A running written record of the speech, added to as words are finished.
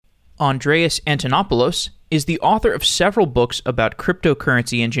Andreas Antonopoulos is the author of several books about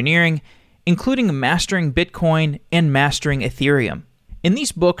cryptocurrency engineering, including Mastering Bitcoin and Mastering Ethereum. In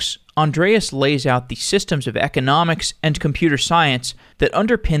these books, Andreas lays out the systems of economics and computer science that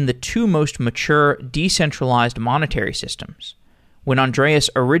underpin the two most mature decentralized monetary systems. When Andreas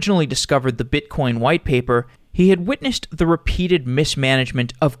originally discovered the Bitcoin white paper, he had witnessed the repeated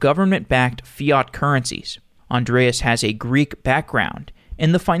mismanagement of government-backed fiat currencies. Andreas has a Greek background,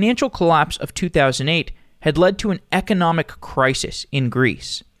 and the financial collapse of 2008 had led to an economic crisis in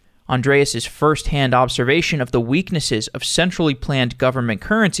Greece. Andreas's first-hand observation of the weaknesses of centrally planned government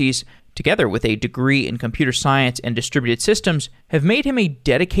currencies, together with a degree in computer science and distributed systems, have made him a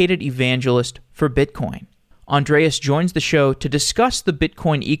dedicated evangelist for Bitcoin. Andreas joins the show to discuss the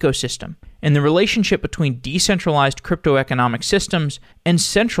Bitcoin ecosystem and the relationship between decentralized cryptoeconomic systems and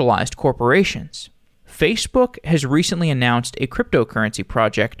centralized corporations. Facebook has recently announced a cryptocurrency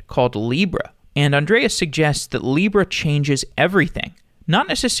project called Libra, and Andreas suggests that Libra changes everything, not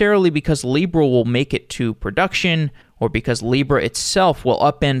necessarily because Libra will make it to production or because Libra itself will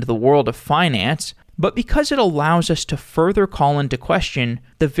upend the world of finance, but because it allows us to further call into question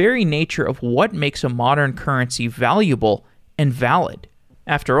the very nature of what makes a modern currency valuable and valid.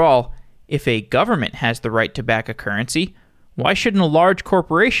 After all, if a government has the right to back a currency, why shouldn't a large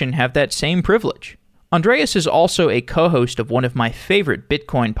corporation have that same privilege? Andreas is also a co-host of one of my favorite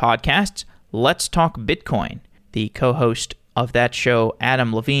Bitcoin podcasts, Let's Talk Bitcoin. The co-host of that show,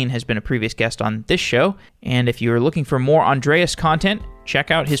 Adam Levine, has been a previous guest on this show, and if you are looking for more Andreas content, check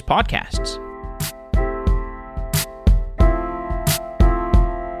out his podcasts.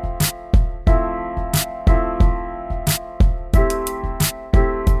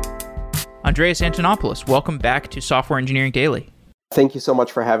 Andreas Antonopoulos, welcome back to Software Engineering Daily. Thank you so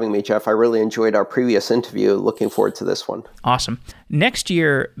much for having me, Jeff. I really enjoyed our previous interview. Looking forward to this one. Awesome. Next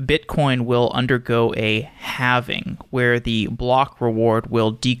year, Bitcoin will undergo a halving, where the block reward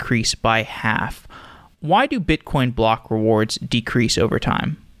will decrease by half. Why do Bitcoin block rewards decrease over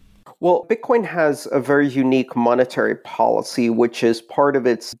time? Well, Bitcoin has a very unique monetary policy, which is part of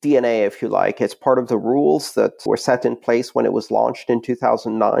its DNA, if you like. It's part of the rules that were set in place when it was launched in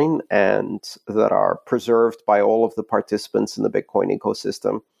 2009 and that are preserved by all of the participants in the Bitcoin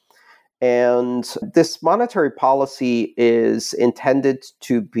ecosystem. And this monetary policy is intended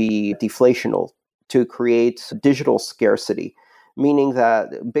to be deflational, to create digital scarcity, meaning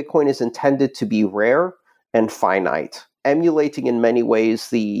that Bitcoin is intended to be rare and finite, emulating in many ways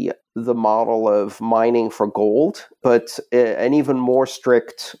the model of mining for gold, but an even more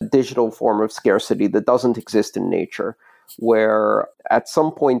strict digital form of scarcity that doesn't exist in nature, where at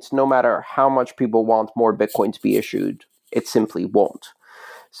some point, no matter how much people want more Bitcoin to be issued, it simply won't.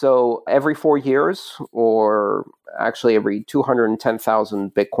 So every 4 years, or actually every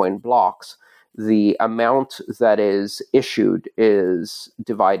 210,000 Bitcoin blocks, the amount that is issued is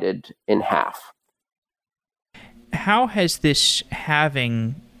divided in half. How has this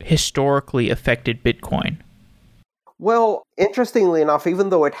halving historically affected Bitcoin? Well, interestingly enough, even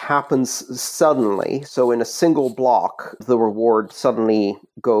though it happens suddenly, so in a single block, the reward suddenly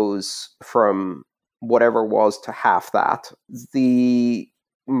goes from whatever was to half that, the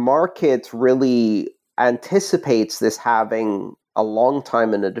market really anticipates this halving a long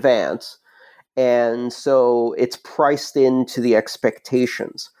time in advance, and so it's priced into the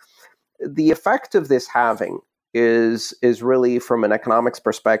expectations. The effect of this halving is really, from an economics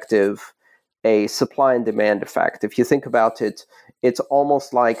perspective, a supply and demand effect. If you think about it, it's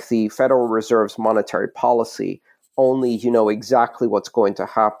almost like the Federal Reserve's monetary policy, only you know exactly what's going to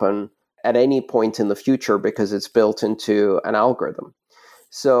happen at any point in the future because it's built into an algorithm.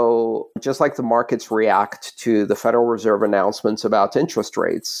 So just like the markets react to the Federal Reserve announcements about interest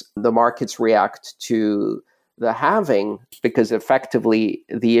rates, the markets react to the halving because effectively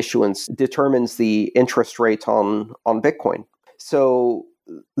the issuance determines the interest rate on Bitcoin. So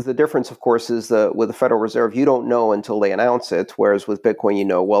the difference, of course, is that with the Federal Reserve, you don't know until they announce it, whereas with Bitcoin, you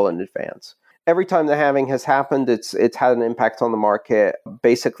know well in advance. Every time the halving has happened, it's had an impact on the market,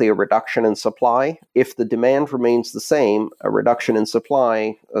 basically a reduction in supply. If the demand remains the same, a reduction in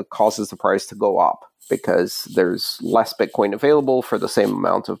supply causes the price to go up because there's less Bitcoin available for the same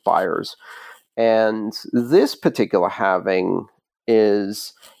amount of buyers. And this particular halving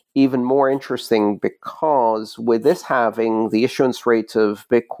is even more interesting because with this halving, the issuance rate of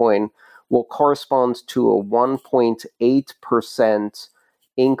Bitcoin will correspond to a 1.8%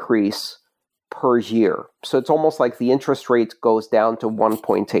 increase per year. So it's almost like the interest rate goes down to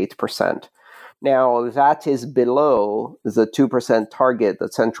 1.8%. Now, that is below the 2% target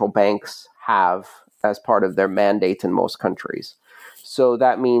that central banks have as part of their mandate in most countries. So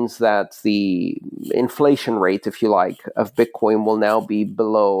that means that the inflation rate, if you like, of Bitcoin will now be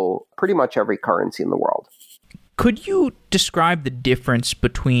below pretty much every currency in the world. Could you describe the difference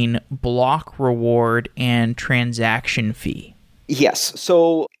between block reward and transaction fee? Yes.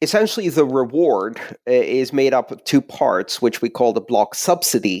 So essentially, the reward is made up of two parts, which we call the block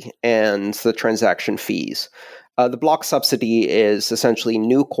subsidy and the transaction fees. The block subsidy is essentially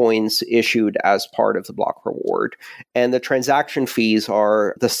new coins issued as part of the block reward. And the transaction fees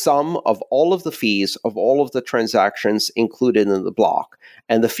are the sum of all of the fees of all of the transactions included in the block.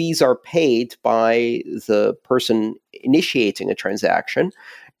 And the fees are paid by the person initiating a transaction.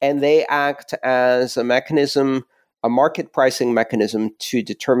 And they act as a mechanism, a market pricing mechanism to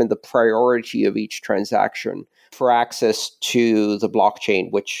determine the priority of each transaction for access to the blockchain,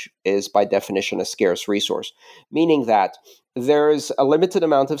 which is by definition a scarce resource, meaning that there's a limited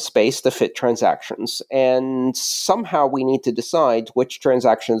amount of space to fit transactions, and somehow we need to decide which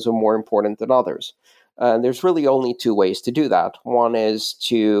transactions are more important than others. There's really only two ways to do that. One is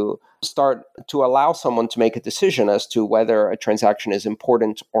to start to allow someone to make a decision as to whether a transaction is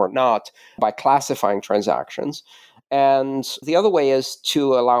important or not by classifying transactions. And the other way is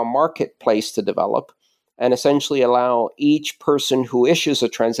to allow a marketplace to develop and essentially allow each person who issues a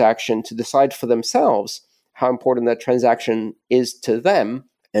transaction to decide for themselves how important that transaction is to them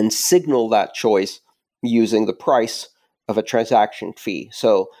and signal that choice using the price of a transaction fee.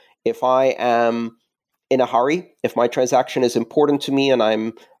 So if I am in a hurry, if my transaction is important to me and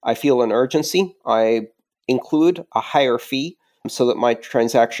I feel an urgency, I include a higher fee so that my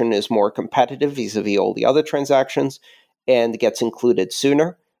transaction is more competitive vis-a-vis all the other transactions and gets included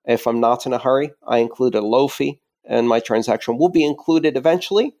sooner. If I'm not in a hurry, I include a low fee, and my transaction will be included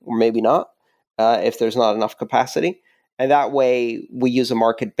eventually, or maybe not, if there's not enough capacity. And that way, we use a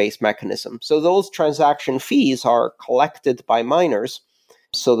market-based mechanism. So those transaction fees are collected by miners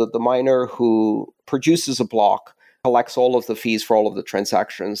so that the miner who produces a block collects all of the fees for all of the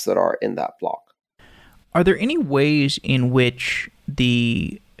transactions that are in that block. Are there any ways in which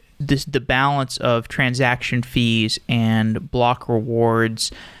the balance of transaction fees and block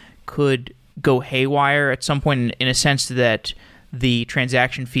rewards could go haywire at some point, in a sense that the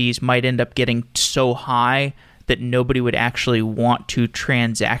transaction fees might end up getting so high that nobody would actually want to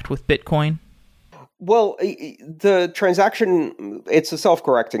transact with Bitcoin? Well, the transaction, it's a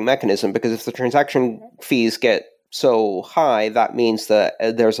self-correcting mechanism, because if the transaction fees get so high, that means that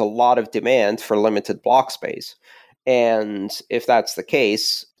there's a lot of demand for limited block space. And if that's the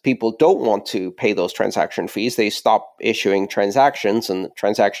case, people don't want to pay those transaction fees. They stop issuing transactions and the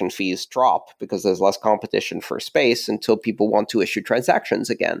transaction fees drop because there's less competition for space until people want to issue transactions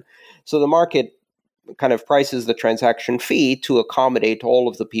again. So the market kind of prices the transaction fee to accommodate all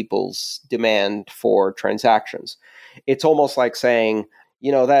of the people's demand for transactions. It's almost like saying,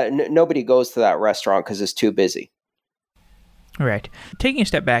 that nobody goes to that restaurant because it's too busy. All right. Taking a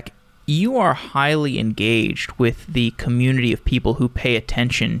step back, you are highly engaged with the community of people who pay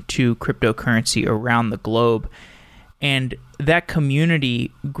attention to cryptocurrency around the globe. And that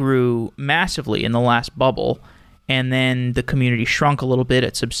community grew massively in the last bubble. And then the community shrunk a little bit.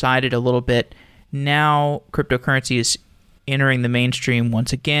 It subsided a little bit. Now cryptocurrency is entering the mainstream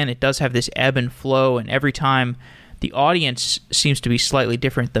once again. It does have this ebb and flow. And every time the audience seems to be slightly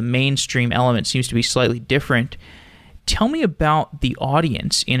different, the mainstream element seems to be slightly different. Tell me about the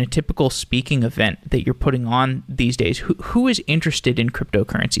audience in a typical speaking event that you're putting on these days. Who is interested in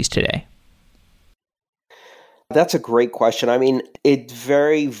cryptocurrencies today? That's a great question. I mean, it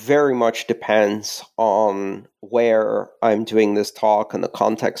very, very much depends on where I'm doing this talk and the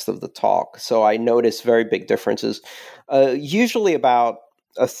context of the talk. So I notice very big differences. Usually about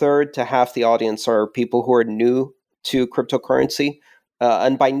a third to half the audience are people who are new to cryptocurrency.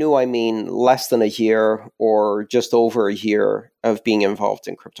 And by new, I mean less than a year or just over a year of being involved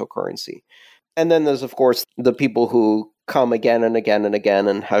in cryptocurrency. And then there's, of course, the people who come again and again and again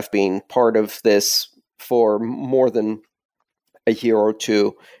and have been part of this for more than a year or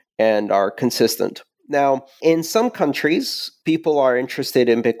two and are consistent. Now, in some countries, people are interested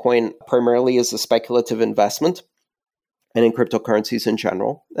in Bitcoin primarily as a speculative investment and in cryptocurrencies in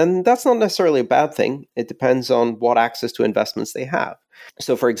general. And that's not necessarily a bad thing. It depends on what access to investments they have.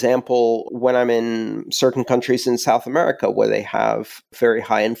 So, for example, when I'm in certain countries in South America where they have very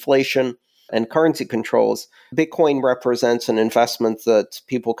high inflation and currency controls, Bitcoin represents an investment that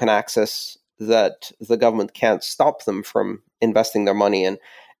people can access that the government can't stop them from investing their money in,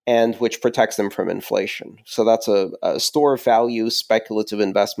 and which protects them from inflation. So that's a store of value speculative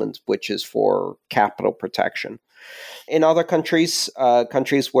investment, which is for capital protection. In other countries,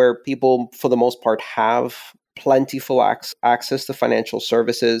 countries where people, for the most part, have plentiful access to financial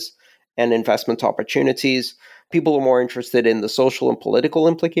services and investment opportunities. People are more interested in the social and political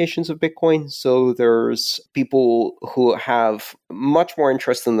implications of Bitcoin. So there's people who have much more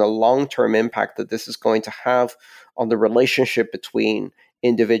interest in the long-term impact that this is going to have on the relationship between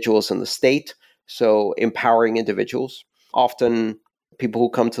individuals and the state. So empowering individuals. Often people who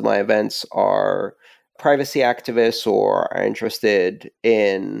come to my events are privacy activists or are interested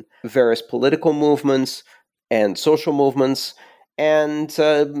in various political movements and social movements. And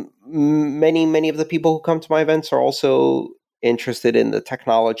many of the people who come to my events are also interested in the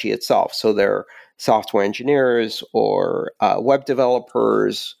technology itself. So they're software engineers or web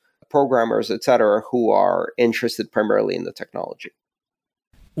developers, programmers, etc., who are interested primarily in the technology.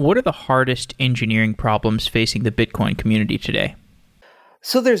 What are the hardest engineering problems facing the Bitcoin community today?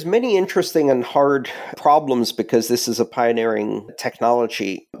 So there's many interesting and hard problems because this is a pioneering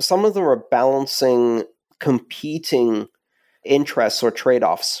technology. Some of them are balancing competing interests or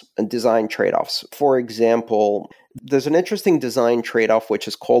trade-offs and design trade-offs. For example, there's an interesting design trade-off which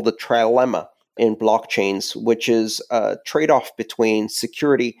is called the trilemma in blockchains, which is a trade-off between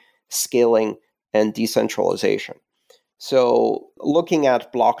security, scaling, and decentralization. So looking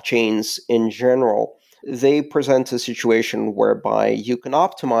at blockchains in general, they present a situation whereby you can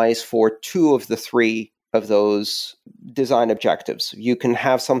optimize for two of the three of those design objectives. You can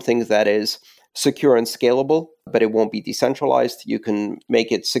have something that is secure and scalable, but it won't be decentralized. You can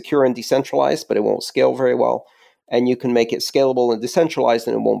make it secure and decentralized, but it won't scale very well. And you can make it scalable and decentralized,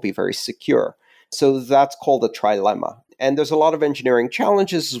 and it won't be very secure. So that's called a trilemma. And there's a lot of engineering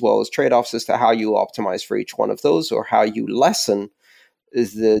challenges as well as trade-offs as to how you optimize for each one of those or how you lessen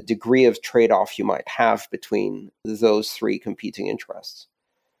the degree of trade-off you might have between those three competing interests.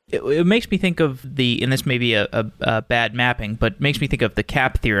 It makes me think of and this may be a bad mapping, but makes me think of the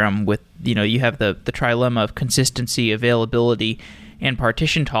CAP theorem with, you have the trilemma of consistency, availability, and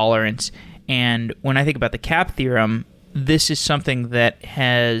partition tolerance. And when I think about the CAP theorem, this is something that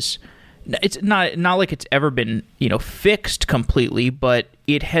it's not like it's ever been, fixed completely, but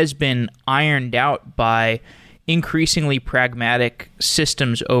it has been ironed out by increasingly pragmatic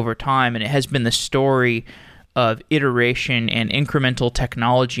systems over time, and it has been the story of iteration and incremental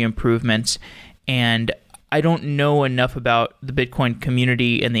technology improvements. And I don't know enough about the Bitcoin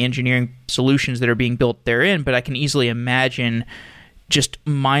community and the engineering solutions that are being built therein, but I can easily imagine just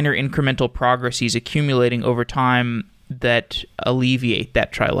minor incremental progresses accumulating over time that alleviate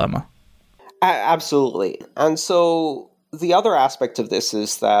that trilemma. Absolutely. And so the other aspect of this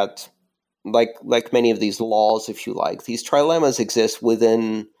is that like many of these laws, if you like, these trilemmas exist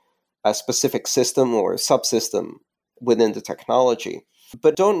within a specific system or subsystem within the technology,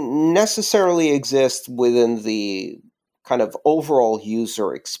 but don't necessarily exist within the kind of overall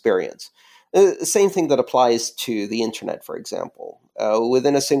user experience. The same thing that applies to the internet, for example.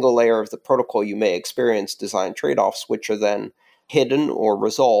 Within a single layer of the protocol, you may experience design trade-offs, which are then hidden or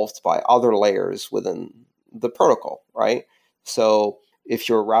resolved by other layers within the protocol, right? So if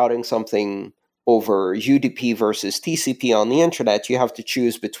you're routing something over UDP versus TCP on the internet, you have to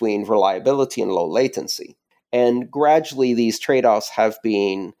choose between reliability and low latency. And gradually, these trade-offs have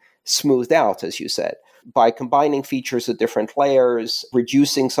been smoothed out, as you said, by combining features at different layers,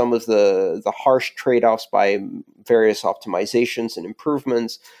 reducing some of the harsh trade-offs by various optimizations and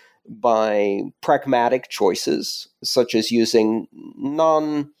improvements, by pragmatic choices, such as using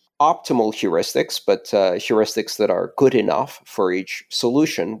non-optimal heuristics, but heuristics that are good enough for each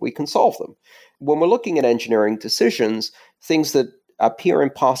solution, we can solve them. When we're looking at engineering decisions, things that appear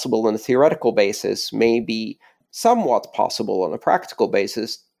impossible on a theoretical basis may be somewhat possible on a practical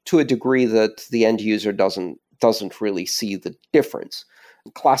basis to a degree that the end user doesn't really see the difference.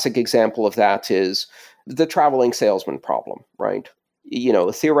 A classic example of that is the traveling salesman problem, right?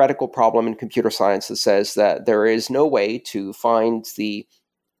 A theoretical problem in computer science that says that there is no way to find the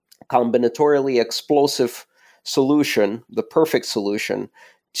combinatorially explosive solution, the perfect solution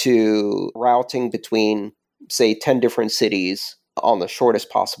to routing between, say, 10 different cities on the shortest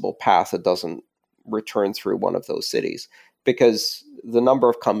possible path that doesn't return through one of those cities, because the number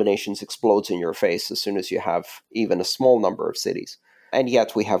of combinations explodes in your face as soon as you have even a small number of cities. And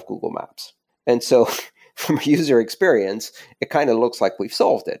yet we have Google Maps. And so from a user experience, it kind of looks like we've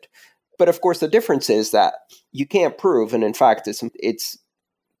solved it. But of course, the difference is that you can't prove, and in fact, it's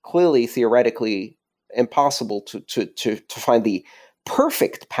clearly theoretically impossible to find the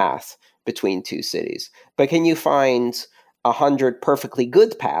perfect path between two cities. But can you find 100 perfectly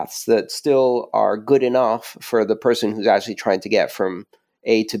good paths that still are good enough for the person who's actually trying to get from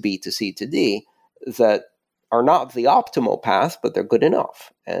A to B to C to D that are not the optimal path, but they're good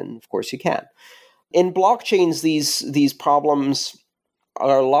enough? And of course you can. In blockchains, these problems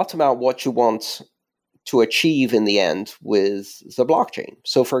are a lot about what you want to achieve in the end with the blockchain.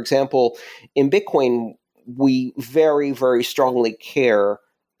 So, for example, in Bitcoin, we very, very strongly care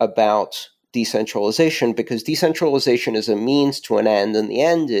about decentralization because decentralization is a means to an end, and the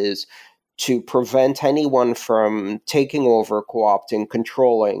end is to prevent anyone from taking over, co-opting,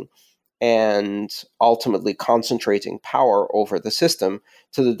 controlling, and ultimately concentrating power over the system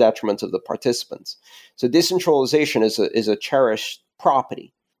to the detriment of the participants. So decentralization is a cherished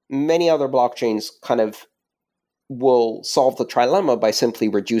property. Many other blockchains kind of will solve the trilemma by simply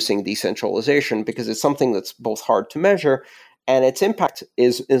reducing decentralization because it's something that's both hard to measure and its impact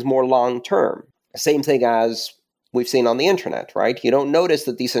is more long-term. Same thing as we've seen on the internet, right? You don't notice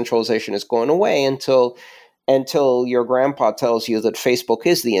that decentralization is going away until your grandpa tells you that Facebook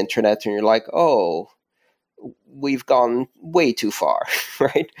is the internet and you're like, oh, we've gone way too far,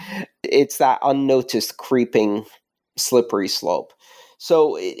 right? It's that unnoticed creeping slippery slope.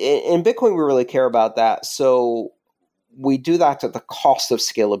 So in Bitcoin, we really care about that. So we do that at the cost of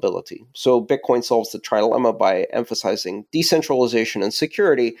scalability. So Bitcoin solves the trilemma by emphasizing decentralization and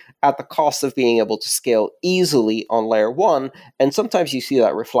security at the cost of being able to scale easily on layer one. And sometimes you see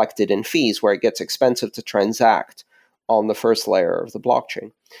that reflected in fees where it gets expensive to transact on the first layer of the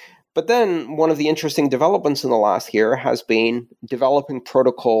blockchain. But then one of the interesting developments in the last year has been developing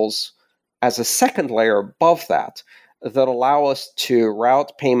protocols as a second layer above that allow us to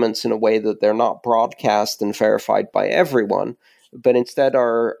route payments in a way that they're not broadcast and verified by everyone, but instead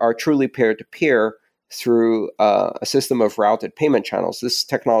are truly peer-to-peer through a system of routed payment channels. This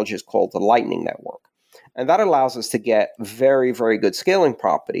technology is called the Lightning Network. And that allows us to get very, very good scaling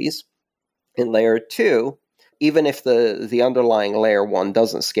properties in layer two, even if the underlying layer one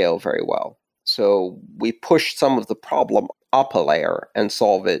doesn't scale very well. So we push some of the problem up a layer and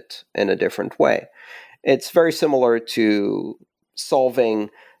solve it in a different way. It's very similar to solving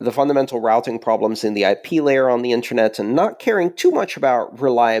the fundamental routing problems in the IP layer on the internet and not caring too much about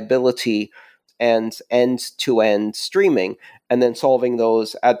reliability and end-to-end streaming, and then solving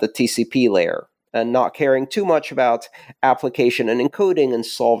those at the TCP layer, and not caring too much about application and encoding and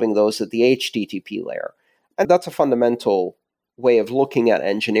solving those at the HTTP layer. And that's a fundamental way of looking at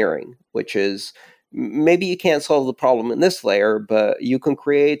engineering, which is maybe you can't solve the problem in this layer, but you can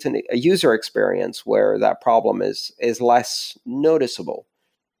create a user experience where that problem is less noticeable.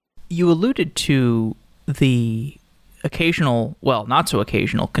 You alluded to the occasional, well, not so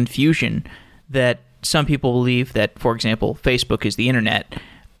occasional, confusion that some people believe that, for example, Facebook is the internet.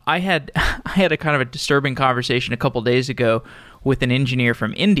 I had a kind of a disturbing conversation a couple days ago with an engineer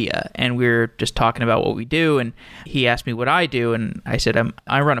from India, and we were just talking about what we do, and he asked me what I do, and I said,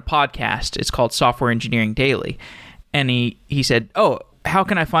 I run a podcast. It's called Software Engineering Daily. And he said, oh, how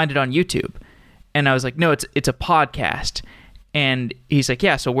can I find it on YouTube? And I was like, no, it's a podcast. And he's like,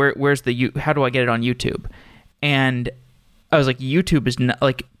 yeah, so where's how do I get it on YouTube? And I was like, YouTube is not,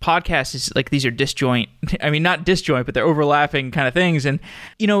 like, podcast is like, these are disjoint, I mean, not disjoint, but they're overlapping kind of things. And,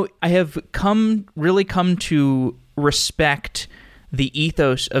 I have really come to respect the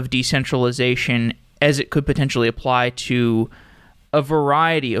ethos of decentralization as it could potentially apply to a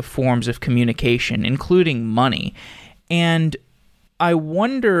variety of forms of communication, including money. And I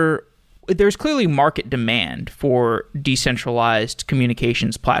wonder, there's clearly market demand for decentralized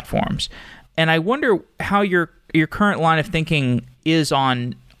communications platforms. And I wonder how your current line of thinking is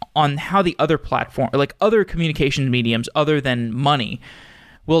on how the other platform, like other communications mediums other than money,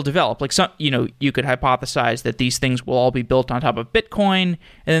 will develop. Like, some, you could hypothesize that these things will all be built on top of Bitcoin, and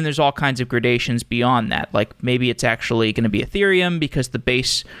then there's all kinds of gradations beyond that. Like, maybe it's actually going to be Ethereum because the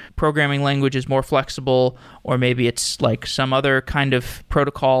base programming language is more flexible, or maybe it's like some other kind of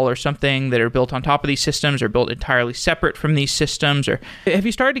protocol or something that are built on top of these systems or built entirely separate from these systems. Or have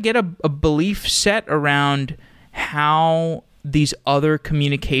you started to get a belief set around how these other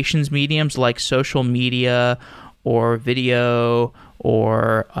communications mediums like social media or video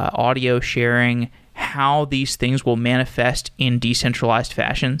or audio sharing, how these things will manifest in decentralized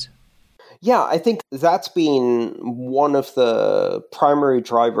fashions? Yeah, I think that's been one of the primary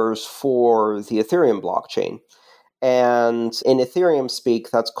drivers for the Ethereum blockchain. And in Ethereum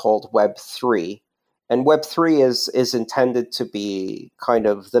speak, that's called Web3. And Web3 is intended to be kind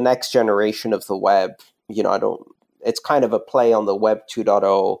of the next generation of the web. It's kind of a play on the Web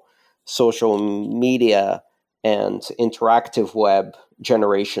 2.0 social media and interactive web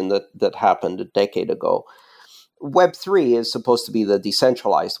generation that happened a decade ago. Web3 is supposed to be the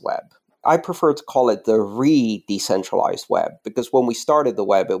decentralized web. I prefer to call it the re-decentralized web, because when we started the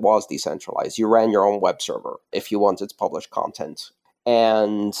web, it was decentralized. You ran your own web server if you wanted to publish content.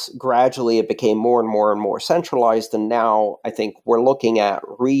 And gradually it became more and more and more centralized. And now I think we're looking at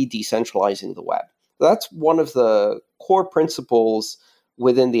re-decentralizing the web. That's one of the core principles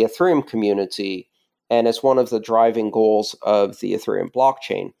within the Ethereum community. And it's one of the driving goals of the Ethereum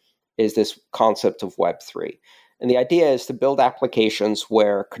blockchain is this concept of Web3. And the idea is to build applications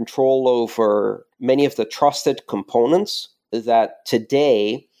where control over many of the trusted components that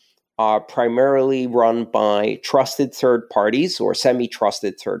today are primarily run by trusted third parties or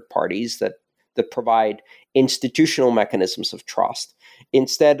semi-trusted third parties that provide institutional mechanisms of trust,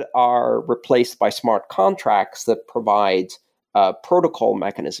 instead are replaced by smart contracts that provide protocol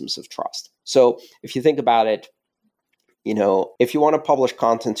mechanisms of trust. So if you think about it, if you want to publish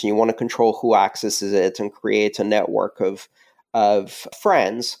content and you want to control who accesses it and create a network of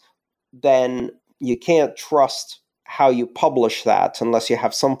friends, then you can't trust how you publish that unless you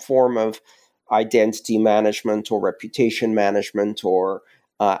have some form of identity management or reputation management or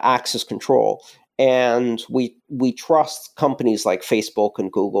access control. And we trust companies like Facebook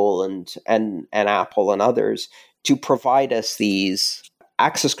and Google and Apple and others to provide us these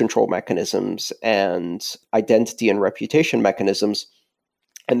access control mechanisms and identity and reputation mechanisms,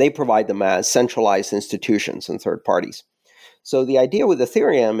 and they provide them as centralized institutions and third parties. So the idea with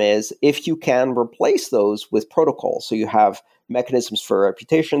Ethereum is if you can replace those with protocols, so you have mechanisms for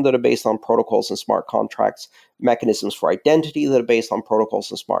reputation that are based on protocols and smart contracts, mechanisms for identity that are based on protocols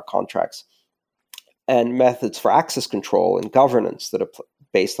and smart contracts, and methods for access control and governance that are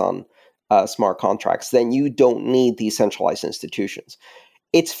based on smart contracts, then you don't need these centralized institutions.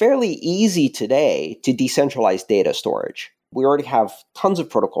 It's fairly easy today to decentralize data storage. We already have tons of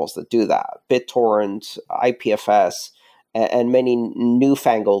protocols that do that, BitTorrent, IPFS, and many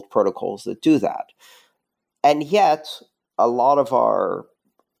newfangled protocols that do that. And yet, a lot of our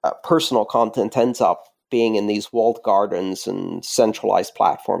personal content ends up being in these walled gardens and centralized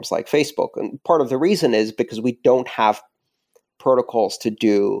platforms like Facebook. And part of the reason is because we don't have protocols to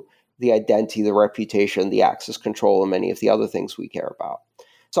do the identity, the reputation, the access control, and many of the other things we care about.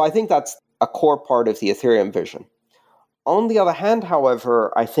 So I think that's a core part of the Ethereum vision. On the other hand,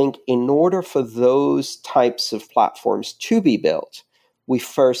 however, I think in order for those types of platforms to be built, we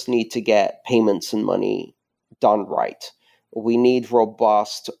first need to get payments and money done right. We need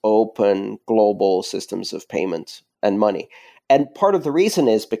robust, open, global systems of payment and money. And part of the reason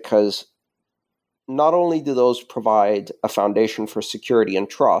is because not only do those provide a foundation for security and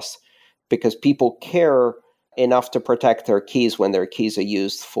trust, because people care enough to protect their keys when their keys are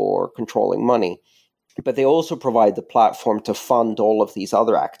used for controlling money, but they also provide the platform to fund all of these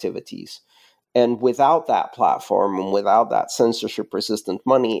other activities. And without that platform and without that censorship-resistant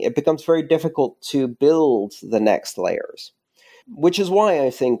money, it becomes very difficult to build the next layers. Which is why I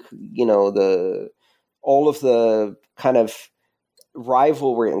think, all of the kind of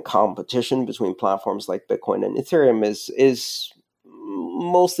rivalry and competition between platforms like Bitcoin and Ethereum is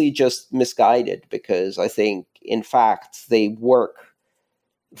mostly just misguided, because I think, in fact, they work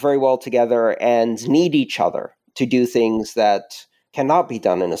very well together and need each other to do things that cannot be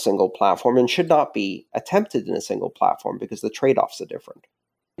done in a single platform and should not be attempted in a single platform because the trade-offs are different.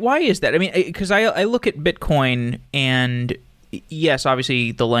 Why is that? I mean, because I look at Bitcoin and yes,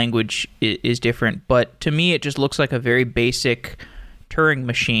 obviously the language is different, but to me it just looks like a very basic Turing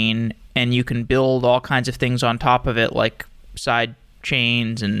machine, and you can build all kinds of things on top of it, like side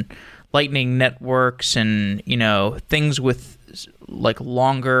chains and lightning networks and, things with like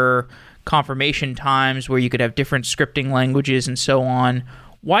longer confirmation times where you could have different scripting languages and so on.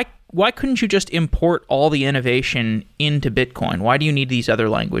 Why couldn't you just import all the innovation into Bitcoin? Why do you need these other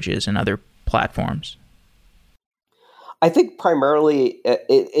languages and other platforms? I think primarily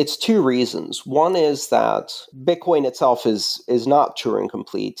it's two reasons. One is that Bitcoin itself is not Turing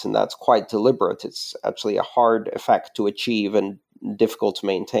complete, and that's quite deliberate. It's actually a hard effect to achieve and difficult to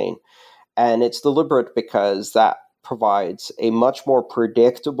maintain. And it's deliberate because that provides a much more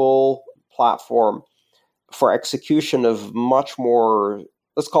predictable platform for execution of much more,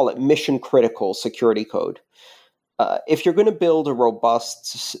 let's call it mission-critical security code. If you're going to build a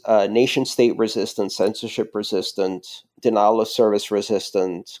robust, nation-state resistant, censorship resistant, denial of service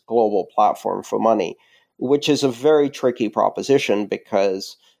resistant global platform for money, which is a very tricky proposition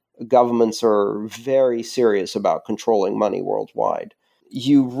because governments are very serious about controlling money worldwide,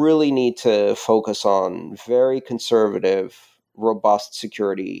 you really need to focus on very conservative, robust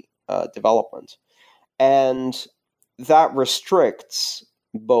security development. And that restricts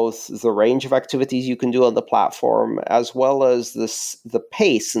both the range of activities you can do on the platform, as well as the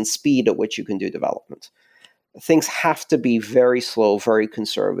pace and speed at which you can do development. Things have to be very slow, very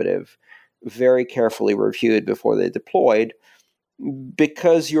conservative, very carefully reviewed before they're deployed,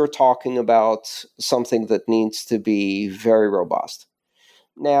 because you're talking about something that needs to be very robust.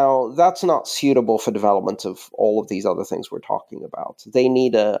 Now, that's not suitable for development of all of these other things we're talking about. They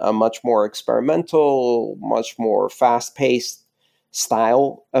need a much more experimental, much more fast-paced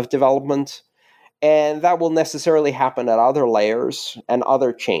style of development, and that will necessarily happen at other layers and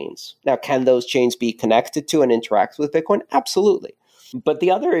other chains. Now, can those chains be connected to and interact with Bitcoin? Absolutely. But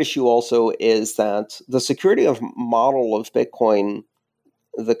the other issue also is that the security of model of Bitcoin,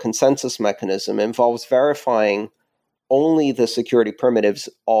 the consensus mechanism, involves verifying only the security primitives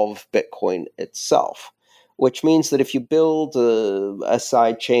of Bitcoin itself, which means that if you build a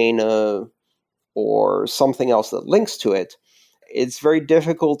side chain or something else that links to it, it's very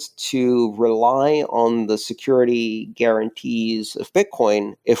difficult to rely on the security guarantees of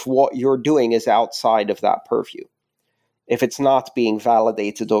Bitcoin if what you're doing is outside of that purview, if it's not being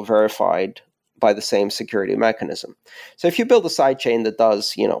validated or verified by the same security mechanism. So if you build a sidechain that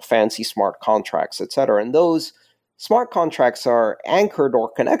does, fancy smart contracts, etc., and those smart contracts are anchored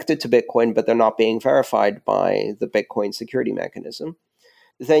or connected to Bitcoin, but they're not being verified by the Bitcoin security mechanism,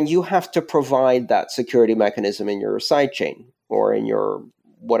 then you have to provide that security mechanism in your sidechain or in your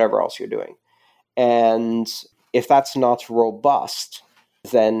whatever else you're doing. And if that's not robust,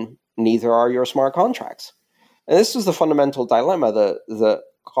 then neither are your smart contracts. And this is the fundamental dilemma that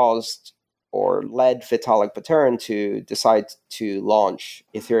caused or led Vitalik Buterin to decide to launch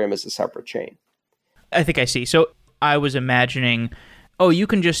Ethereum as a separate chain. I think I see. So I was imagining, you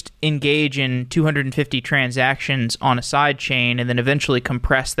can just engage in 250 transactions on a side chain and then eventually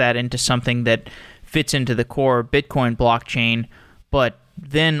compress that into something that fits into the core Bitcoin blockchain, but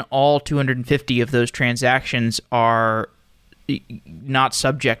then all 250 of those transactions are not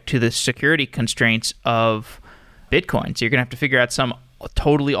subject to the security constraints of Bitcoin. So you're going to have to figure out some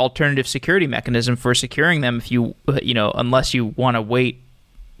totally alternative security mechanism for securing them unless you want to wait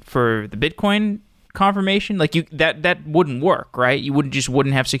for the Bitcoin confirmation. That wouldn't work, right? You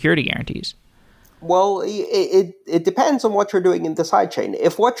wouldn't have security guarantees. Well, it depends on what you're doing in the sidechain.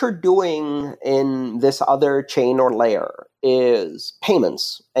 If what you're doing in this other chain or layer is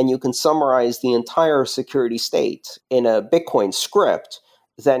payments, and you can summarize the entire security state in a Bitcoin script,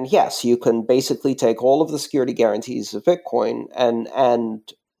 then yes, you can basically take all of the security guarantees of Bitcoin and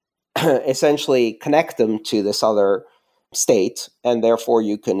essentially connect them to this other state, and therefore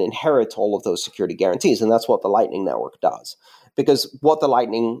you can inherit all of those security guarantees. And that's what the Lightning Network does. Because what the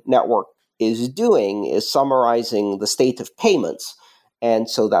Lightning Network is doing is summarizing the state of payments, and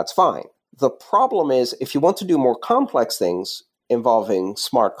so that's fine. The problem is, if you want to do more complex things involving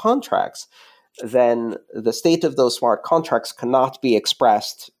smart contracts, then the state of those smart contracts cannot be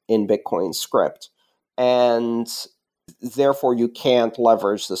expressed in Bitcoin script. And therefore, you can't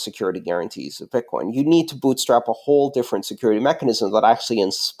leverage the security guarantees of Bitcoin. You need to bootstrap a whole different security mechanism that actually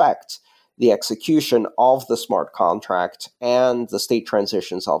inspects the execution of the smart contract and the state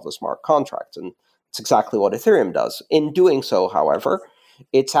transitions of the smart contract. And it's exactly what Ethereum does. In doing so, however,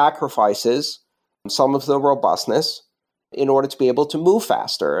 it sacrifices some of the robustness in order to be able to move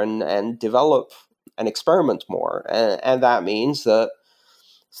faster and develop and experiment more. And that means that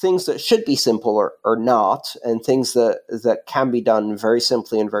things that should be simple are not, and things that can be done very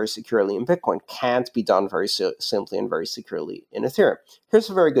simply and very securely in Bitcoin can't be done very simply and very securely in Ethereum. Here's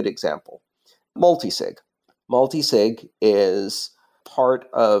a very good example. Multisig. Multisig is part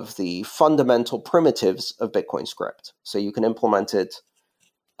of the fundamental primitives of Bitcoin script. So you can implement it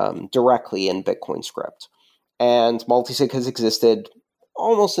directly in Bitcoin script. And multisig has existed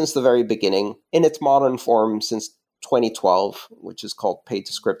almost since the very beginning, in its modern form since 2012, which is called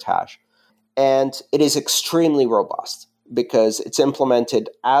pay-to-script hash. And it is extremely robust because it's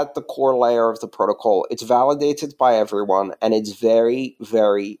implemented at the core layer of the protocol. It's validated by everyone, and it's very,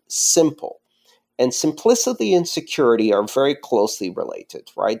 very simple. And simplicity and security are very closely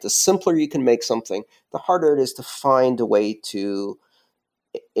related, right? The simpler you can make something, the harder it is to find a way to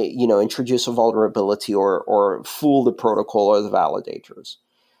introduce a vulnerability or fool the protocol or the validators.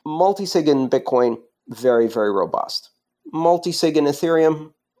 Multisig in Bitcoin, very, very robust. Multisig in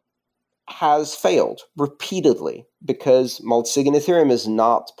Ethereum has failed repeatedly because multisig in Ethereum is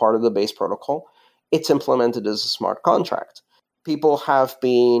not part of the base protocol. It's implemented as a smart contract. People have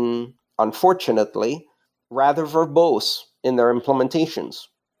been, unfortunately, rather verbose in their implementations.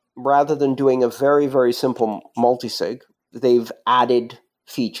 Rather than doing a very, very simple multisig, they've added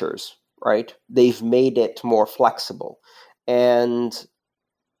features, right? They've made it more flexible. And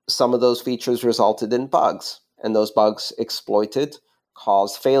some of those features resulted in bugs. And those bugs exploited,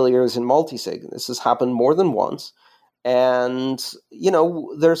 caused failures in multisig. This has happened more than once. And,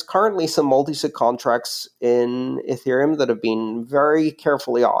 there's currently some multi-sig contracts in Ethereum that have been very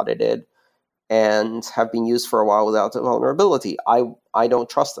carefully audited and have been used for a while without a vulnerability. I don't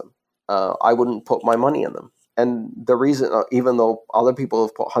trust them. I wouldn't put my money in them. And the reason, even though other people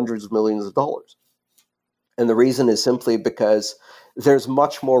have put hundreds of millions of dollars, and the reason is simply because there's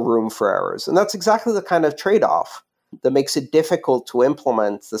much more room for errors. And that's exactly the kind of trade-off that makes it difficult to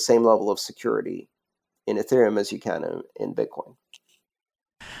implement the same level of security in Ethereum as you can in Bitcoin.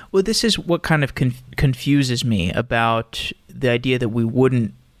 Well, this is what kind of confuses me about the idea that we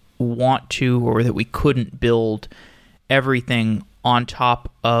wouldn't want to, or that we couldn't build everything on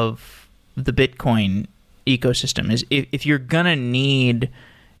top of the Bitcoin ecosystem, is if you're going to need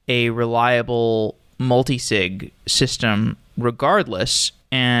a reliable multi-sig system regardless,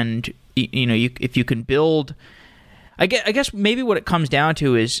 and if you can build, I guess maybe what it comes down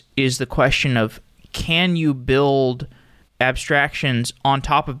to is the question of, can you build abstractions on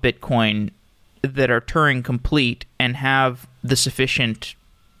top of Bitcoin that are Turing complete and have the sufficient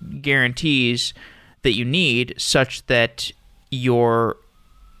guarantees that you need, such that your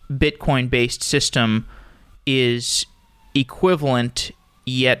Bitcoin-based system is equivalent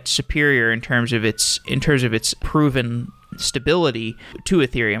yet superior in terms of its proven stability to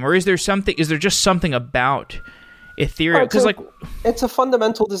Ethereum? Or is there just something about Ethereum? Because it's a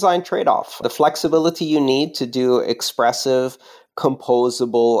fundamental design trade-off. The flexibility you need to do expressive,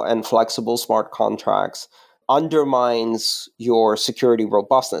 composable, and flexible smart contracts undermines your security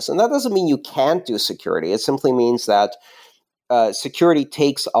robustness. And that doesn't mean you can't do security. It simply means that security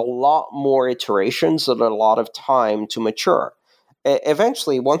takes a lot more iterations and a lot of time to mature.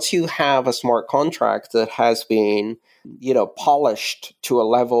 Eventually, once you have a smart contract that has been, polished to a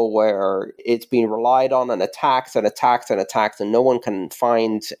level where it's been relied on and attacked and attacked and attacked, and no one can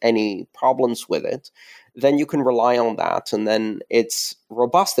find any problems with it, then you can rely on that, and then it's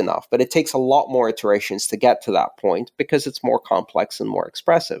robust enough. But it takes a lot more iterations to get to that point because it's more complex and more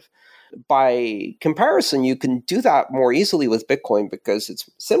expressive. By comparison, you can do that more easily with Bitcoin because it's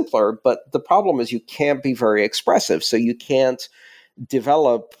simpler, but the problem is you can't be very expressive, so you can't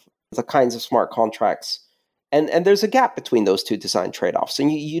develop the kinds of smart contracts. And there's a gap between those two design trade-offs,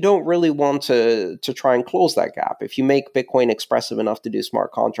 and you don't really want to try and close that gap. If you make Bitcoin expressive enough to do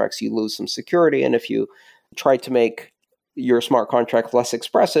smart contracts, you lose some security, and if you try to make your smart contract less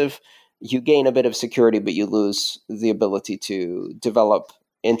expressive, you gain a bit of security, but you lose the ability to develop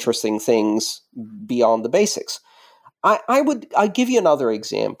interesting things beyond the basics. I give you another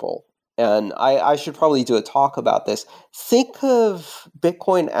example, and I should probably do a talk about this. Think of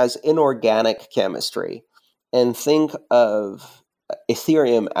Bitcoin as inorganic chemistry, and think of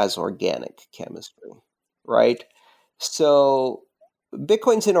Ethereum as organic chemistry, right? So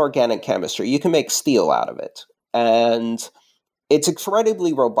Bitcoin's inorganic chemistry. You can make steel out of it, and it's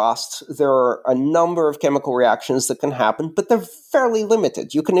incredibly robust. There are a number of chemical reactions that can happen, but they're fairly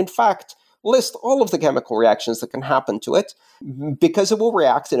limited. You can, in fact, list all of the chemical reactions that can happen to it because it will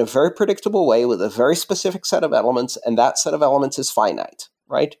react in a very predictable way with a very specific set of elements, and that set of elements is finite,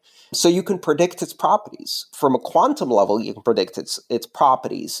 right? So you can predict its properties. From a quantum level, you can predict its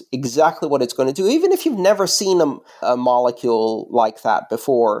properties, exactly what it's going to do, even if you've never seen a molecule like that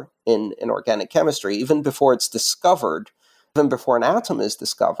before in organic chemistry, even before it's discovered. Even before an atom is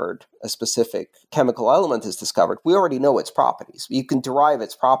discovered, a specific chemical element is discovered, we already know its properties. You can derive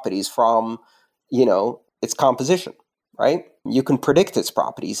its properties from, its composition, right? You can predict its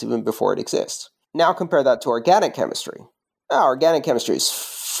properties even before it exists. Now compare that to organic chemistry. Organic chemistry is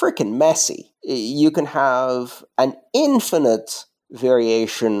freaking messy. You can have an infinite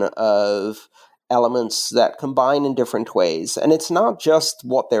variation of elements that combine in different ways. And it's not just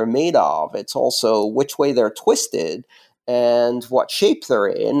what they're made of, it's also which way they're twisted, and what shape they're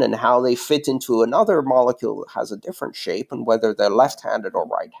in, and how they fit into another molecule that has a different shape, and whether they're left-handed or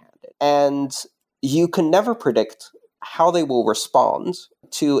right-handed. And you can never predict how they will respond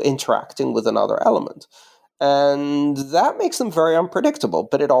to interacting with another element. And that makes them very unpredictable,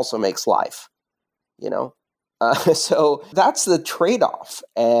 but it also makes life, So that's the trade-off.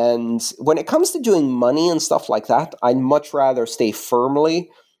 And when it comes to doing money and stuff like that, I'd much rather stay firmly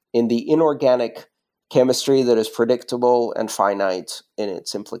in the inorganic chemistry that is predictable and finite in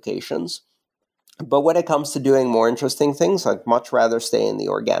its implications. But when it comes to doing more interesting things, I'd much rather stay in the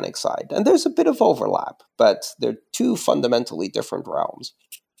organic side. And there's a bit of overlap, but they're two fundamentally different realms.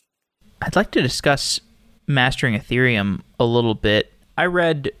 I'd like to discuss Mastering Ethereum a little bit. I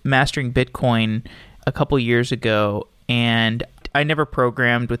read Mastering Bitcoin a couple years ago, and I never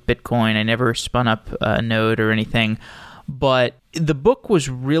programmed with Bitcoin. I never spun up a node or anything. But the book was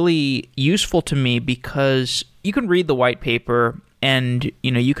really useful to me because you can read the white paper and,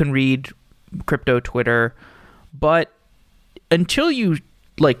 you can read crypto Twitter, but until you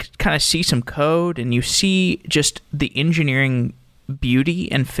kind of see some code and you see just the engineering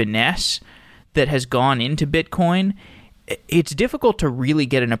beauty and finesse that has gone into Bitcoin, it's difficult to really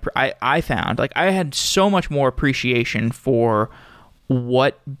get I found I had so much more appreciation for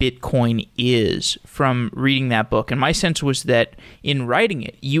what Bitcoin is from reading that book. And my sense was that in writing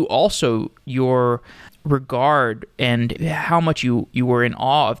it, your regard and how much you were in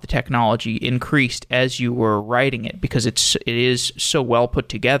awe of the technology increased as you were writing it, because it is so well put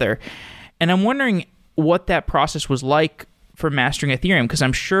together. And I'm wondering what that process was like for mastering Ethereum, because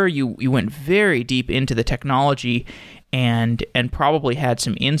I'm sure you went very deep into the technology and probably had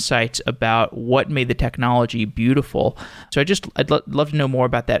some insights about what made the technology beautiful. So I'd love to know more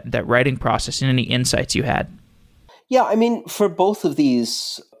about that writing process and any insights you had. Yeah, I mean, for both of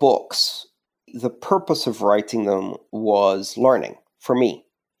these books, the purpose of writing them was learning for me.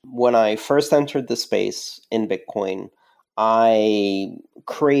 When I first entered the space in Bitcoin, I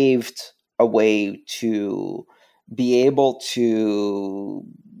craved a way to be able to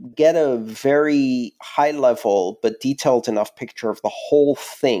get a very high level but detailed enough picture of the whole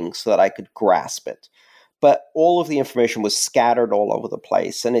thing so that I could grasp it. But all of the information was scattered all over the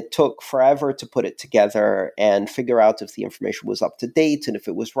place, and it took forever to put it together and figure out if the information was up to date and if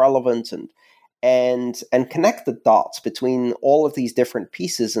it was relevant, and connect the dots between all of these different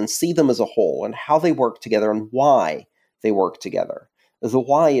pieces and see them as a whole and how they work together and why they work together. The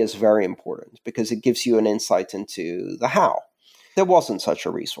why is very important because it gives you an insight into the how. There wasn't such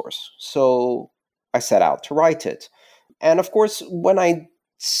a resource, so I set out to write it. And of course, when I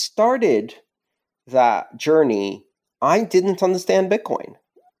started that journey, I didn't understand Bitcoin.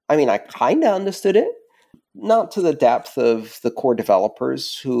 I mean, I kind of understood it, not to the depth of the core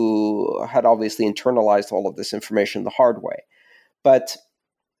developers who had obviously internalized all of this information the hard way. But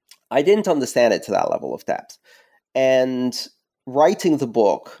I didn't understand it to that level of depth. And writing the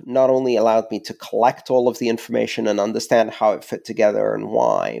book not only allowed me to collect all of the information and understand how it fit together and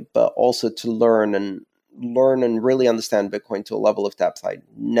why, but also to learn and really understand Bitcoin to a level of depth I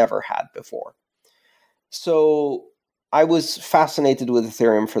never had before. So I was fascinated with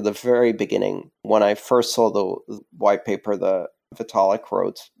Ethereum for the very beginning. When I first saw the white paper that Vitalik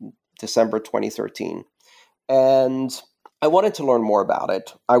wrote, December 2013, and I wanted to learn more about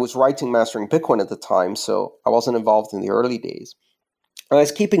it. I was writing Mastering Bitcoin at the time, so I wasn't involved in the early days. I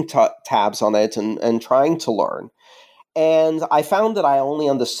was keeping tabs on it and trying to learn. And I found that I only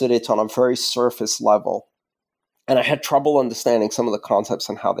understood it on a very surface level. And I had trouble understanding some of the concepts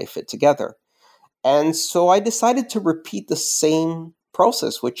and how they fit together. And so I decided to repeat the same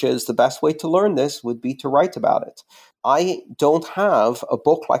process, which is the best way to learn this would be to write about it. I don't have a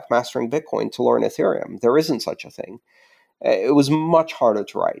book like Mastering Bitcoin to learn Ethereum. There isn't such a thing. It was much harder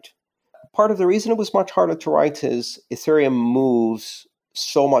to write. Part of the reason it was much harder to write is Ethereum moves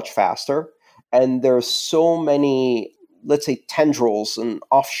so much faster, and there's so many, let's say, tendrils and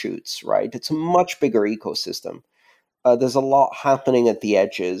offshoots, right? It's a much bigger ecosystem. There's a lot happening at the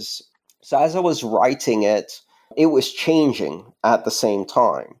edges. So as I was writing it, it was changing at the same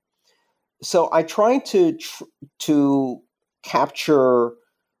time. So I tried to capture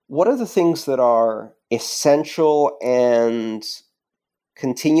what are the things that are essential and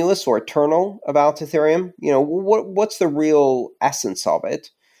continuous or eternal about Ethereum. What's the real essence of it,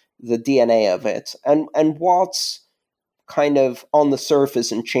 the DNA of it, and what's kind of on the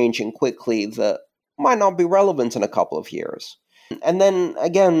surface and changing quickly that might not be relevant in a couple of years. And then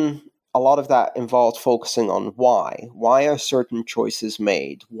again, a lot of that involves focusing on why. Why are certain choices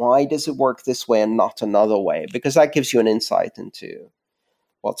made? Why does it work this way and not another way? Because that gives you an insight into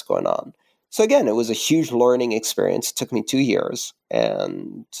what's going on. So again, it was a huge learning experience. It took me 2 years.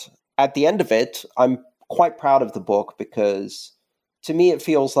 And at the end of it, I'm quite proud of the book because to me, it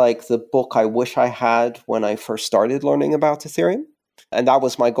feels like the book I wish I had when I first started learning about Ethereum. And that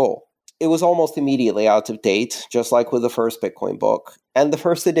was my goal. It was almost immediately out of date, just like with the first Bitcoin book. And the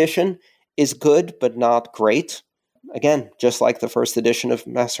first edition is good, but not great. Again, just like the first edition of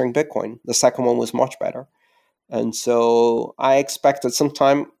Mastering Bitcoin. The second one was much better. And so I expect that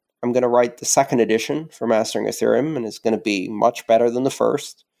sometime I'm going to write the second edition for Mastering Ethereum, and it's going to be much better than the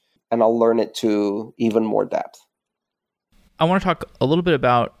first. And I'll learn it to even more depth. I want to talk a little bit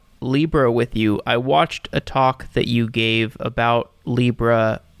about Libra with you. I watched a talk that you gave about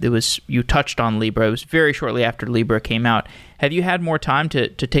Libra. You touched on Libra. It was very shortly after Libra came out. Have you had more time to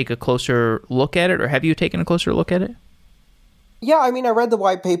take a closer look at it, or have you taken a closer look at it? Yeah, I mean, I read the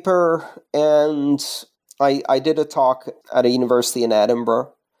white paper, and I did a talk at a university in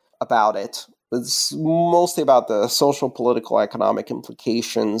Edinburgh about it. It's mostly about the social, political, economic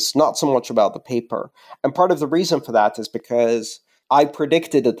implications, not so much about the paper. And part of the reason for that is because I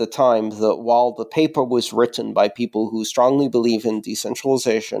predicted at the time that while the paper was written by people who strongly believe in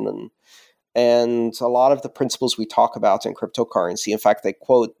decentralization and a lot of the principles we talk about in cryptocurrency, in fact, they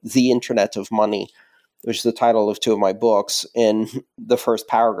quote The Internet of Money, which is the title of two of my books, in the first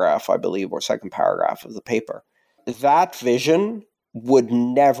paragraph, I believe, or second paragraph of the paper. That vision would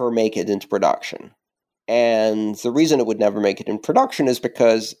never make it into production. And the reason it would never make it in production is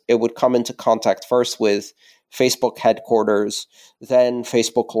because it would come into contact first with Facebook headquarters, then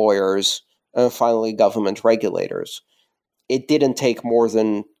Facebook lawyers, and finally government regulators. It didn't take more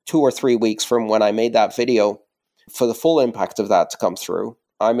than 2 or 3 weeks from when I made that video for the full impact of that to come through.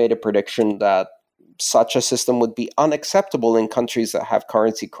 I made a prediction that such a system would be unacceptable in countries that have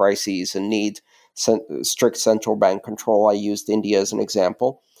currency crises and need strict central bank control. I used India as an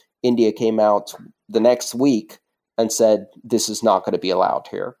example. India came out the next week and said, this is not going to be allowed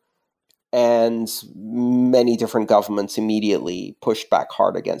here. And many different governments immediately pushed back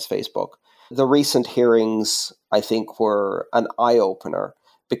hard against Facebook. The recent hearings, I think, were an eye-opener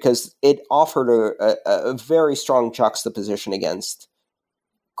because it offered a very strong juxtaposition against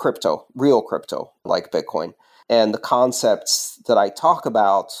crypto, real crypto, like Bitcoin. And the concepts that I talk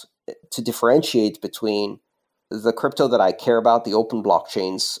about to differentiate between the crypto that I care about, the open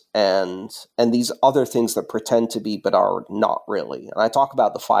blockchains, and these other things that pretend to be but are not really. And I talk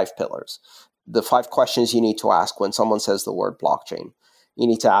about the 5 pillars, the 5 questions you need to ask when someone says the word blockchain. You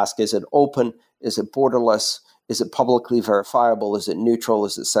need to ask, is it open? Is it borderless? Is it publicly verifiable? Is it neutral?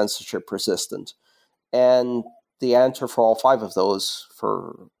 Is it censorship resistant? And the answer for all 5 of those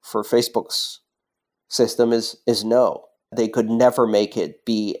for Facebook's system is no. They could never make it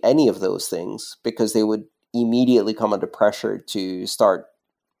be any of those things because they would immediately come under pressure to start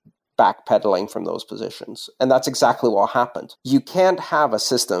backpedaling from those positions. And that's exactly what happened. You can't have a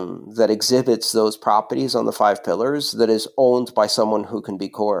system that exhibits those properties on the 5 pillars that is owned by someone who can be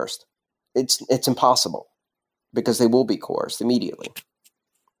coerced. It's impossible because they will be coerced immediately.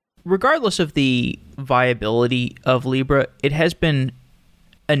 Regardless of the viability of Libra, it has been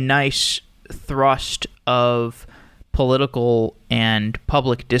a nice thrust of political and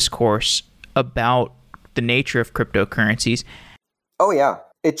public discourse about the nature of cryptocurrencies. Oh, yeah.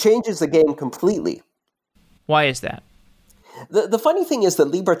 It changes the game completely. Why is that? The funny thing is that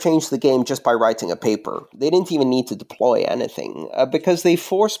Libra changed the game just by writing a paper. They didn't even need to deploy anything because they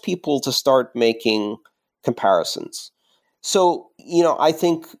forced people to start making comparisons. So, I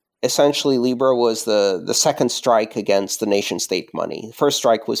think essentially Libra was the second strike against the nation-state money. The first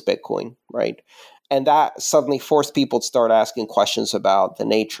strike was Bitcoin, right? And that suddenly forced people to start asking questions about the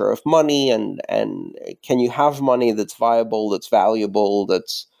nature of money and can you have money that's viable, that's valuable,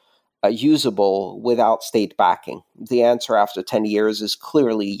 that's usable without state backing? The answer after 10 years is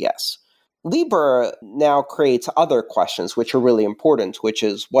clearly yes. Libra now creates other questions which are really important, which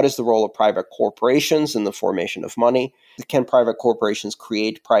is what is the role of private corporations in the formation of money? Can private corporations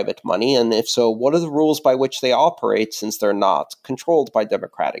create private money? And if so, what are the rules by which they operate since they're not controlled by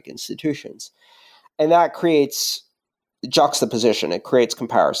democratic institutions? And that creates juxtaposition. It creates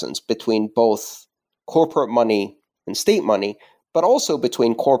comparisons between both corporate money and state money, but also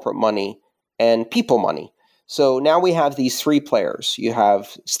between corporate money and people money. So now we have these 3 players. You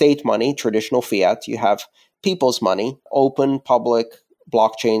have state money, traditional fiat. You have people's money, open, public,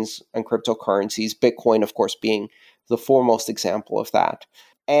 blockchains, and cryptocurrencies, Bitcoin, of course, being the foremost example of that,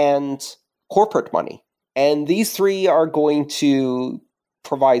 and corporate money. And these 3 are going to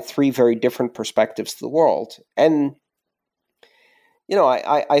provide 3 very different perspectives to the world. And,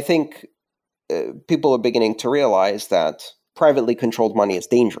 I think people are beginning to realize that privately controlled money is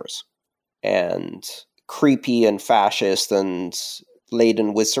dangerous and creepy and fascist and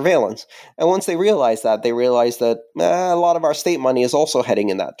laden with surveillance. And once they realize that a lot of our state money is also heading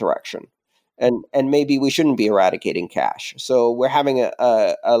in that direction. And maybe we shouldn't be eradicating cash. So we're having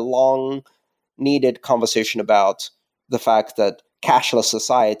a long needed conversation about the fact that cashless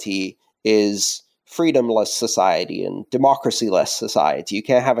society is freedomless society and democracy-less society. You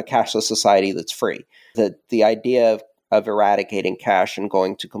can't have a cashless society that's free. The idea of eradicating cash and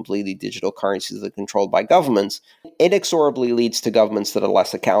going to completely digital currencies that are controlled by governments inexorably leads to governments that are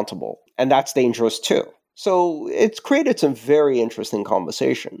less accountable. And that's dangerous too. So it's created some very interesting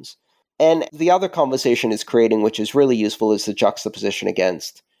conversations. And the other conversation it's creating, which is really useful, is the juxtaposition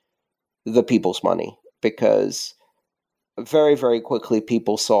against the people's money. Because very, very quickly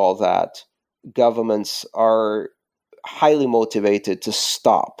people saw that governments are highly motivated to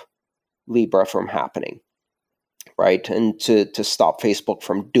stop Libra from happening, right? And to stop Facebook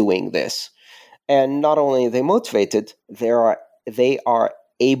from doing this. And not only are they motivated, they are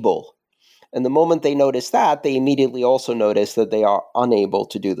able. And the moment they notice that, they immediately also notice that they are unable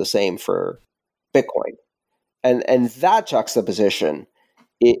to do the same for Bitcoin. And that juxtaposition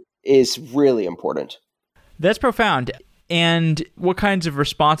is really important. That's profound. And what kinds of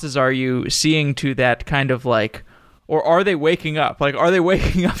responses are you seeing to that kind of like, or are they waking up? Like, are they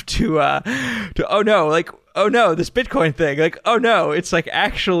waking up to oh no, like, oh no, this Bitcoin thing, like, oh no, it's like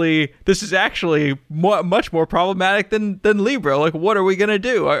this is actually much more problematic than Libra. Like, what are we going to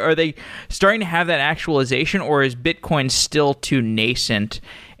do? Are they starting to have that actualization, or is Bitcoin still too nascent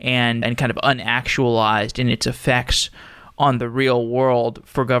and kind of unactualized in its effects on the real world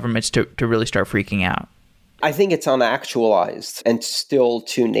for governments to really start freaking out? I think it's unactualized and still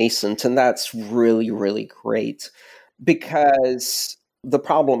too nascent, and that's really, really great, because the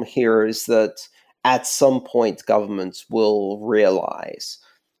problem here is that at some point governments will realize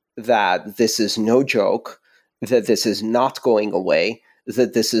that this is no joke, that this is not going away,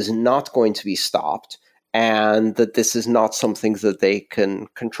 that this is not going to be stopped, and that this is not something that they can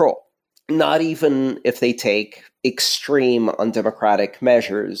control. Not even if they take extreme undemocratic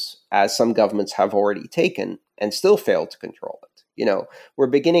measures, as some governments have already taken and still fail to control it. We're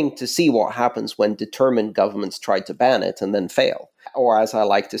beginning to see what happens when determined governments try to ban it and then fail. Or as I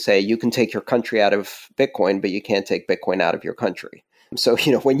like to say, you can take your country out of Bitcoin, but you can't take Bitcoin out of your country. So,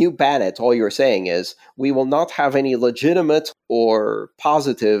 when you ban it, all you're saying is, we will not have any legitimate or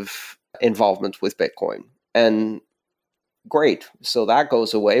positive involvement with Bitcoin. And great. So that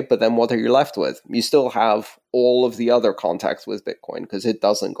goes away, but then what are you left with? You still have all of the other contacts with Bitcoin, because it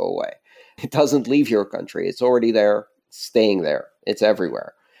doesn't go away. It doesn't leave your country. It's already there, staying there. It's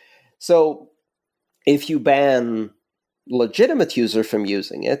everywhere. So if you ban legitimate users from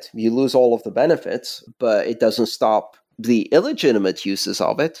using it, you lose all of the benefits, but it doesn't stop the illegitimate uses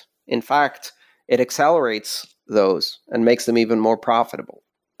of it. In fact, it accelerates those and makes them even more profitable.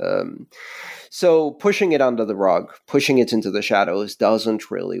 So pushing it under the rug, pushing it into the shadows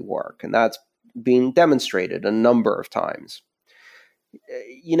doesn't really work. And that's been demonstrated a number of times.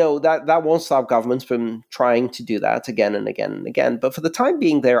 That won't stop governments from trying to do that again and again and again. But for the time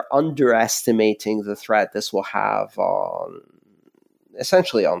being, they're underestimating the threat this will have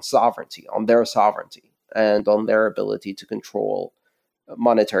essentially on sovereignty, on their sovereignty, and on their ability to control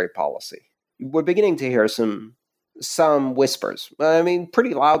monetary policy. We're beginning to hear some whispers,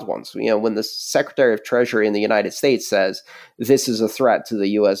 pretty loud ones. When the Secretary of Treasury in the United States says this is a threat to the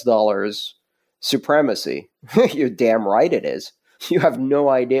US dollar's supremacy, you're damn right it is. You have no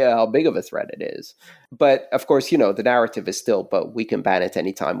idea how big of a threat it is. But of course, the narrative is still, but we can ban it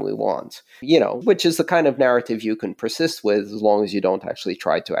anytime we want, which is the kind of narrative you can persist with as long as you don't actually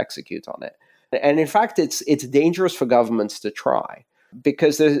try to execute on it. And in fact, it's dangerous for governments to try,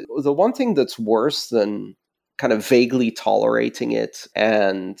 because the one thing that's worse than kind of vaguely tolerating it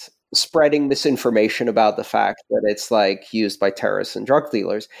and spreading misinformation about the fact that it's like used by terrorists and drug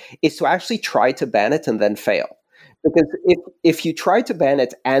dealers is to actually try to ban it and then fail. Because if you try to ban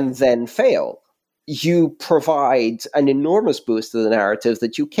it and then fail, you provide an enormous boost to the narrative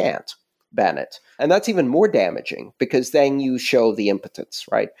that you can't ban it. And that's even more damaging, because then you show the impotence,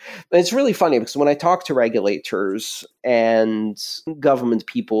 right? And it's really funny, because when I talk to regulators and government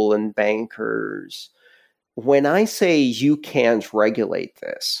people and bankers, when I say you can't regulate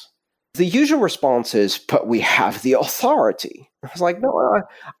this, the usual response is, but we have the authority. I was like, no,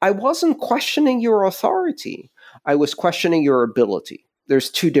 I wasn't questioning your authority. I was questioning your ability. There's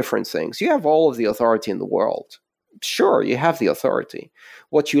two different things. You have all of the authority in the world. Sure, you have the authority.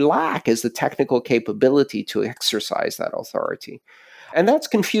 What you lack is the technical capability to exercise that authority. And that's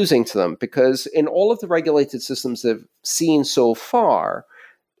confusing to them, because in all of the regulated systems they've seen so far,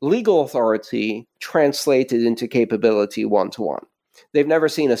 legal authority translated into capability one-to-one. They've never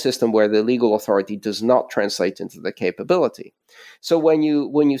seen a system where the legal authority does not translate into the capability. So when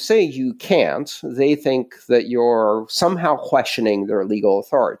you say you can't, they think that you're somehow questioning their legal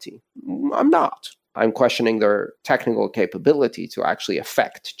authority. I'm not. I'm questioning their technical capability to actually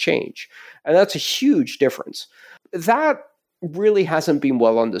affect change. And that's a huge difference. That really hasn't been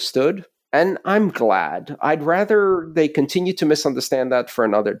well understood, and I'm glad. I'd rather they continue to misunderstand that for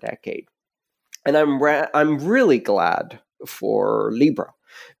another decade. And I'm really glad for Libra,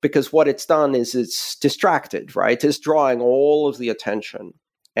 because what it's done is it's distracted, right? It's drawing all of the attention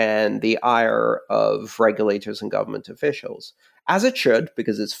and the ire of regulators and government officials, as it should,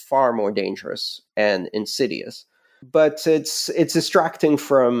 because it's far more dangerous and insidious. But it's distracting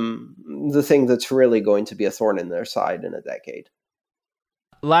from the thing that's really going to be a thorn in their side in a decade.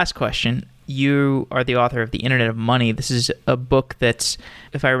 Last question. you are the author of The Internet of Money. This is a book that's,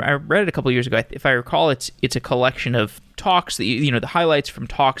 if I read it a couple of years ago, if I recall, it's a collection of talks that the highlights from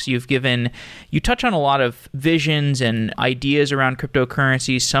talks you've given. You touch on a lot of visions and ideas around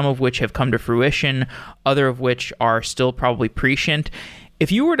cryptocurrencies, some of which have come to fruition, other of which are still probably prescient.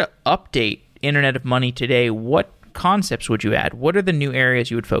 If you were to update Internet of Money today, what concepts would you add? What are the new areas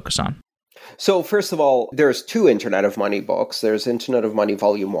you would focus on? So first of all, there's two Internet of Money books. There's Internet of Money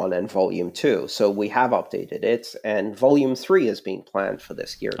Volume 1 and Volume 2. So we have updated it, and Volume 3 is being planned for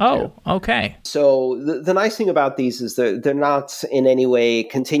this year. Oh, okay. So the nice thing about these is that they're not in any way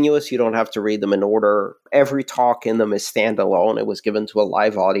continuous. You don't have to read them in order. Every talk in them is standalone. It was given to a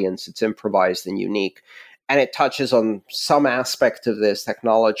live audience. It's improvised and unique. And it touches on some aspect of this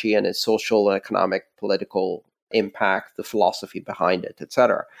technology and its social, economic, political impact, the philosophy behind it,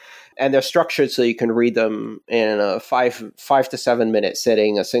 etc. And they're structured so you can read them in a 5 to 7 minute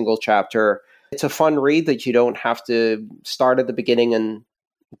sitting, a single chapter. It's a fun read that you don't have to start at the beginning and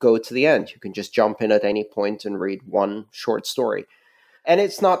go to the end. You can just jump in at any point and read one short story. And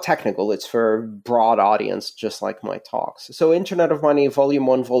it's not technical. It's for a broad audience, just like my talks. So Internet of Money, Volume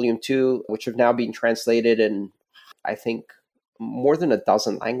 1, Volume 2, which have now been translated in, I think, more than a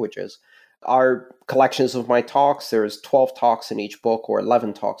dozen languages, are collections of my talks. There's 12 talks in each book, or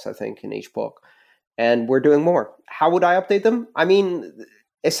 11 talks, I think, in each book. And we're doing more. How would I update them? I mean,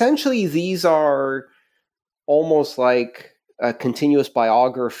 essentially, these are almost like a continuous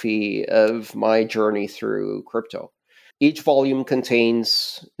biography of my journey through crypto. Each volume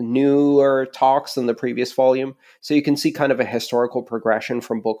contains newer talks than the previous volume. So you can see kind of a historical progression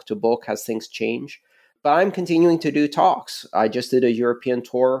from book to book as things change. But I'm continuing to do talks. I just did a European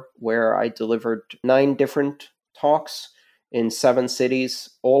tour where I delivered 9 different talks in 7 cities,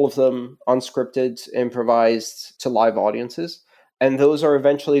 all of them unscripted, improvised to live audiences. And those are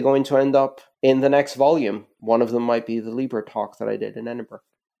eventually going to end up in the next volume. One of them might be the Libra talk that I did in Edinburgh.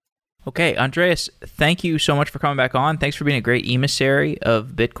 Okay, Andreas, thank you so much for coming back on. Thanks for being a great emissary of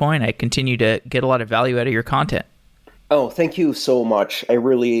Bitcoin. I continue to get a lot of value out of your content. Oh, thank you so much. I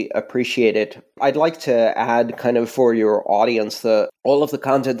really appreciate it. I'd like to add kind of for your audience that all of the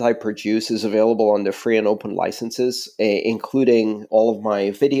content I produce is available under free and open licenses, including all of my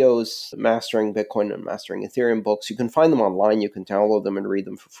videos, Mastering Bitcoin and Mastering Ethereum books. You can find them online. You can download them and read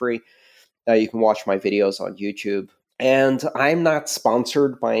them for free. You can watch my videos on YouTube. And I'm not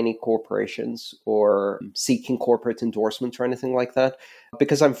sponsored by any corporations or seeking corporate endorsement or anything like that,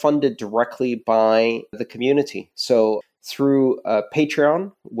 because I'm funded directly by the community. So through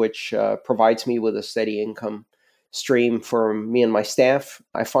Patreon, which provides me with a steady income stream for me and my staff,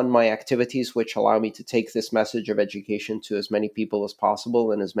 I fund my activities, which allow me to take this message of education to as many people as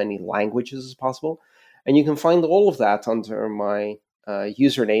possible in as many languages as possible. And you can find all of that under my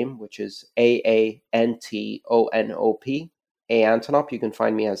username, which is AANTONOP, Antonop. You can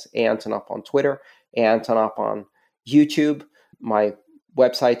find me as Antonop on Twitter, Antonop on YouTube, my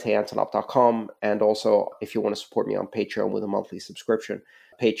website, antonop.com, and also if you want to support me on Patreon with a monthly subscription,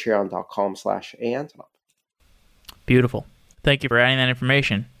 patreon.com/Antonop. Beautiful. Thank you for adding that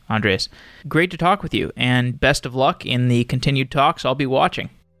information, Andreas. Great to talk with you, and best of luck in the continued talks. I'll be watching.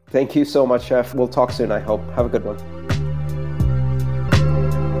 Thank you so much, Jeff. We'll talk soon, I hope. Have a good one.